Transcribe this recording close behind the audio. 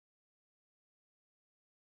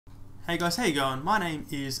Hey guys, how you going? My name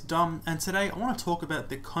is Dom, and today I want to talk about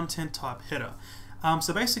the content type header.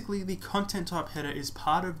 So basically, the content type header is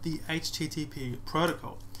part of the HTTP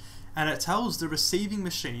protocol, and it tells the receiving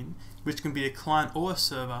machine, which can be a client or a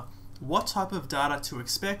server, what type of data to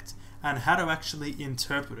expect and how to actually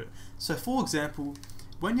interpret it. So for example,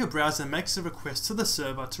 when your browser makes a request to the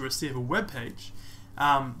server to receive a web page,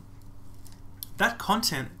 that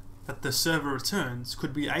content that the server returns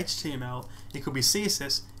could be HTML, it could be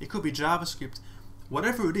CSS, it could be JavaScript,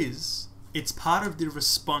 whatever it is, it's part of the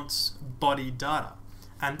response body data.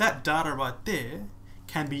 And that data right there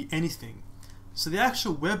can be anything. So the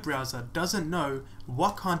actual web browser doesn't know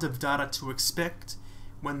what kind of data to expect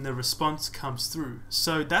when the response comes through.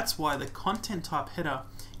 So that's why the content type header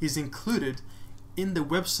is included in the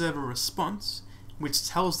web server response, which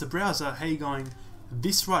tells the browser, hey,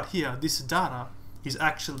 this right here, this data is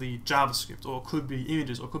actually JavaScript, or could be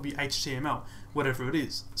images, or could be HTML, whatever it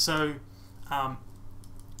is. So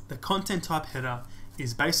the content type header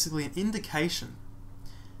is basically an indication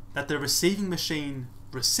that the receiving machine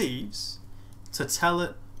receives to tell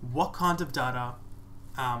it what kind of data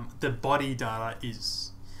the body data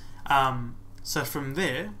is. So from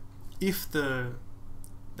there, if the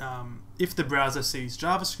browser sees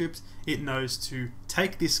JavaScript, it knows to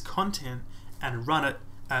take this content and run it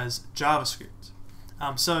as JavaScript.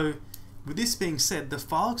 So with this being said, the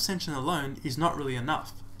file extension alone is not really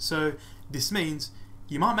enough. So this means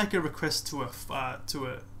you might make a request to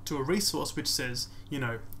a resource which says,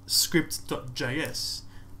 script.js,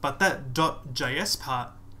 but that .js part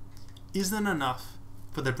isn't enough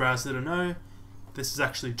for the browser to know this is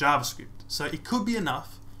actually JavaScript. So it could be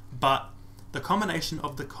enough, but the combination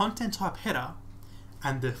of the content type header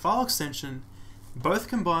and the file extension, both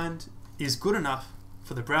combined, is good enough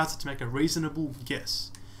for the browser to make a reasonable guess.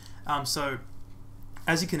 So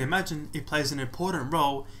as you can imagine, it plays an important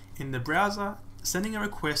role in the browser sending a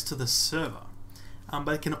request to the server,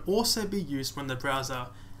 but it can also be used when the browser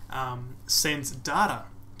sends data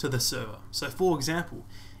to the server. So for example,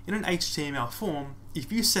 in an HTML form,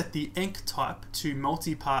 if you set the enc type to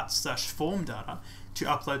multipart/form data to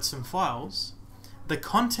upload some files, the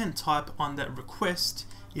content type on that request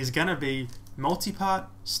is going to be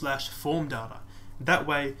multipart/form data. That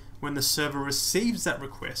way, when the server receives that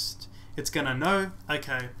request, it's going to know,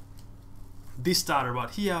 okay, this data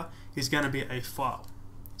right here is going to be a file.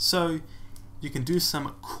 So you can do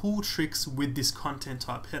some cool tricks with this content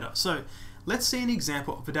type header. So let's see an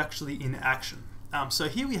example of it actually in action. So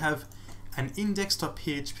here we have an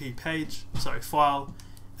index.php file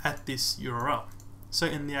at this URL. So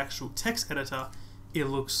in the actual text editor, it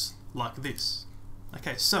looks like this.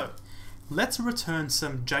 Okay, so let's return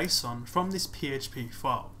some JSON from this PHP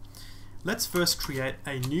file. Let's first create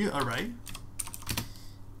a new array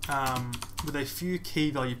with a few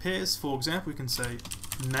key value pairs. For example, we can say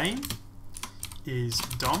name is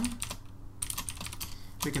Dom.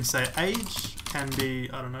 We can say age can be,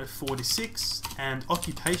 46, and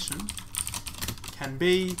occupation can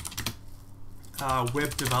be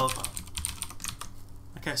web developer.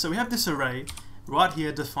 Okay, so we have this array right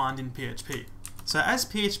here defined in PHP. So as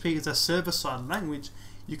PHP is a server-side language,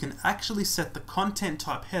 you can actually set the content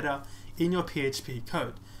type header in your PHP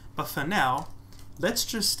code. But for now, let's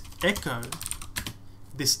just echo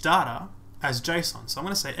this data as JSON. So I'm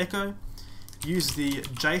going to say echo, use the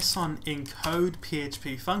JSON encode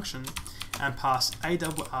PHP function, and pass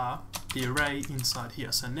ARR, the array, inside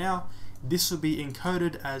here. So now this will be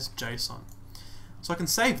encoded as JSON. So I can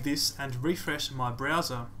save this and refresh my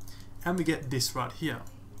browser, and we get this right here.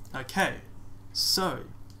 Okay. So,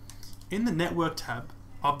 in the Network tab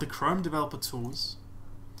of the Chrome Developer Tools,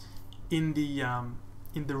 in the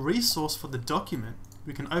resource for the document,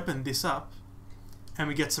 we can open this up and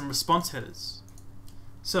we get some response headers.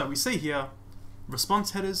 So we see here,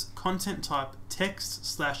 response headers, content type,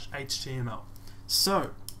 text/HTML.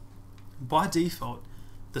 So, by default,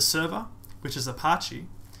 the server, which is Apache,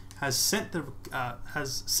 has sent the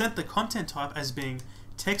content type as being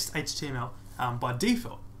text HTML by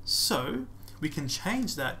default. So we can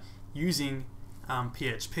change that using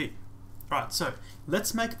PHP. Right, so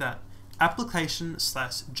let's make that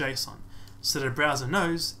application/JSON so the browser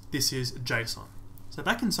knows this is JSON. So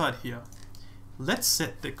back inside here, let's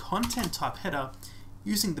set the content type header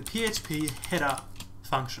using the PHP header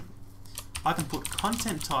function. I can put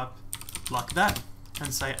content type like that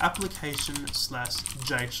and say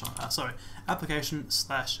application/JSON.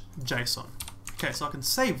 application/JSON. Okay, so I can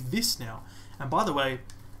save this now. And by the way,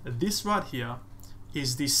 this right here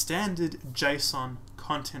is the standard JSON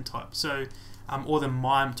content type, so or the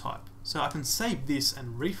MIME type. So I can save this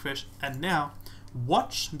and refresh, and now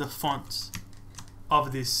watch the font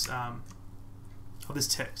of this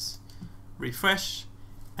text. Refresh,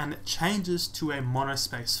 and it changes to a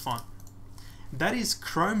monospace font. That is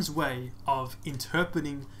Chrome's way of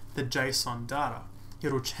interpreting the JSON data.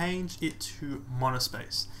 It'll change it to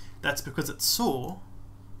monospace. That's because it saw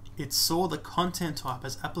the content type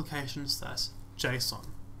as application/JSON.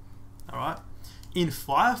 Alright? In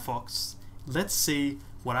Firefox, let's see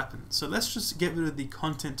what happens. So let's just get rid of the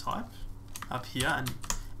content type up here and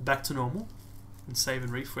back to normal, and save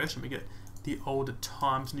and refresh, and we get the older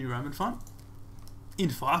Times New Roman font. In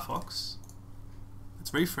Firefox,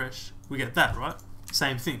 let's refresh, we get that, right?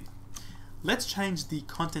 Same thing. Let's change the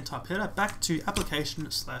content type header back to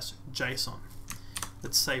application/JSON.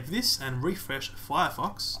 Let's save this and refresh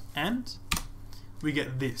Firefox, and we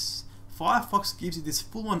get this. Firefox gives you this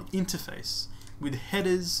full-on interface with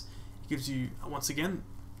headers. It gives you, once again,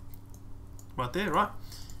 right there, right?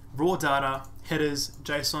 Raw data, headers,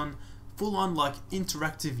 JSON, full-on like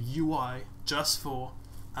interactive UI just for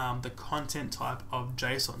the content type of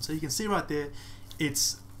JSON. So you can see right there,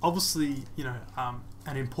 it's obviously, you know,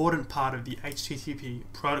 an important part of the HTTP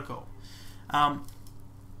protocol.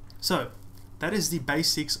 So that is the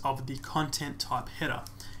basics of the content type header.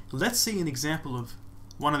 Let's see an example of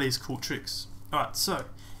one of these cool tricks. Alright, so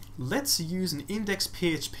let's use an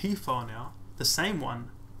index.php file now, the same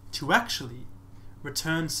one, to actually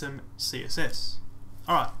return some CSS.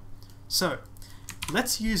 Alright, so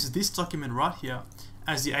let's use this document right here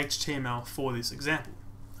as the HTML for this example.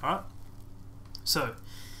 Alright, so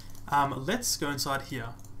let's go inside here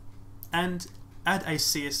and add a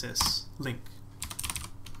CSS link.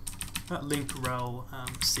 Link rel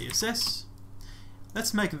CSS.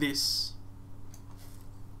 Let's make this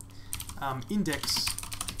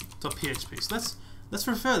index.php. So let's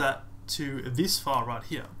refer that to this file right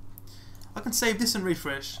here. I can save this and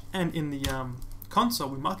refresh, and in the console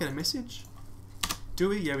we might get a message. Do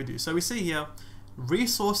we? Yeah, we do. So we see here,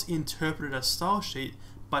 resource interpreted as style sheet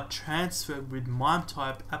but transferred with MIME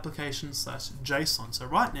type application/JSON. So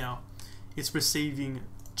right now it's receiving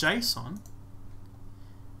JSON.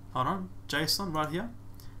 Hold on, JSON right here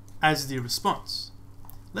as the response.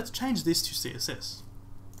 Let's change this to CSS.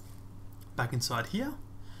 Back inside here,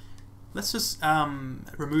 let's just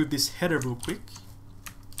remove this header real quick,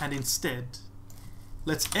 and instead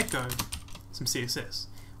let's echo some CSS.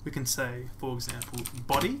 We can say, for example,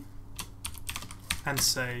 body, and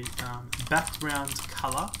say background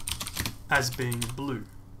color as being blue.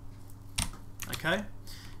 Okay,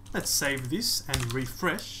 let's save this and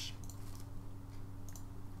refresh,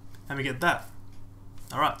 and we get that.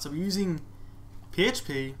 Alright, so we're using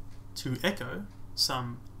PHP to echo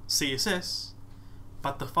some CSS,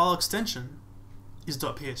 but the file extension is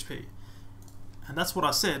 .php. And that's what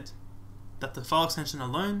I said, that the file extension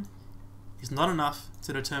alone is not enough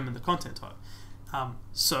to determine the content type.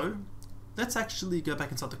 So let's actually go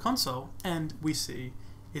back inside the console, and we see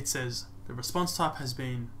it says the response type has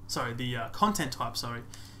been, the content type,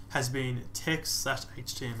 has been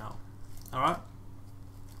text/HTML. Alright,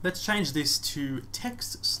 let's change this to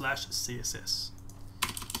text/CSS.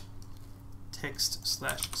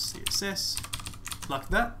 Text/CSS, like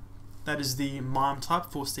that. That is the MIME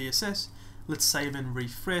type for CSS. Let's save and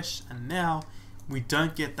refresh, and now we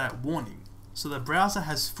don't get that warning. So the browser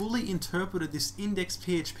has fully interpreted this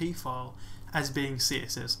index.php file as being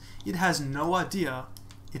CSS. It has no idea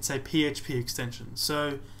it's a PHP extension.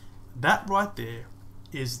 So that right there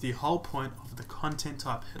is the whole point of the content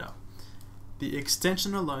type header. The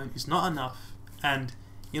extension alone is not enough, and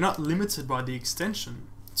you're not limited by the extension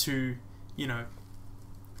to, you know,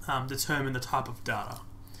 determine the type of data.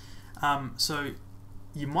 So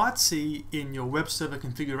you might see in your web server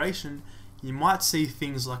configuration, you might see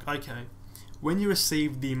things like, okay, when you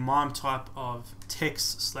receive the MIME type of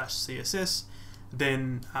text/CSS,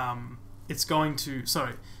 then it's going to,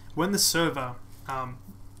 when the server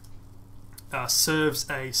serves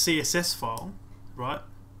a CSS file, right,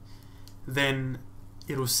 then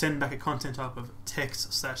it'll send back a content type of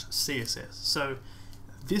text/CSS. So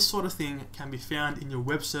this sort of thing can be found in your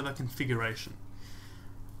web server configuration.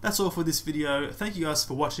 That's all for this video. Thank you guys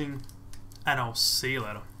for watching, and I'll see you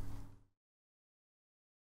later.